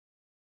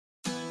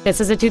This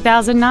is a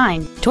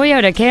 2009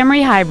 Toyota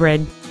Camry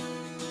Hybrid.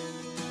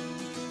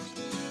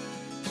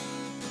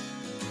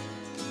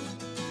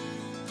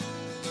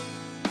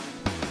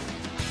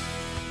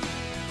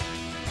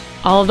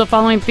 All of the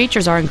following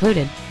features are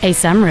included: a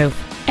sunroof,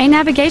 a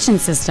navigation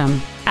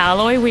system,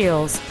 alloy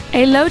wheels,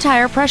 a low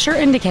tire pressure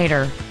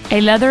indicator,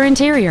 a leather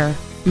interior,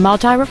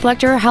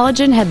 multi-reflector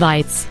halogen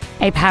headlights,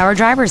 a power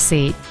driver's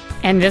seat,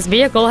 and this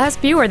vehicle has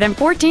fewer than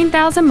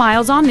 14,000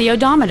 miles on the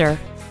odometer.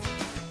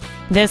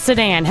 This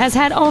sedan has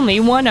had only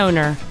one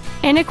owner,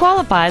 and it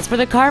qualifies for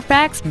the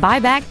Carfax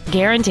buyback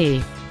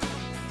guarantee.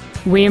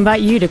 We invite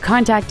you to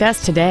contact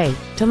us today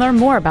to learn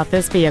more about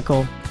this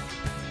vehicle.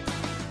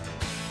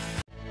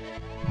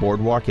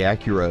 Boardwalk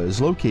Acura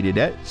is located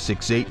at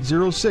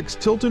 6806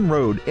 Tilton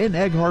Road in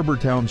Egg Harbor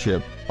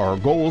Township. Our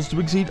goal is to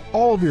exceed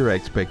all of your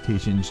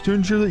expectations to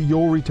ensure that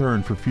you'll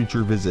return for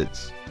future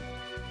visits.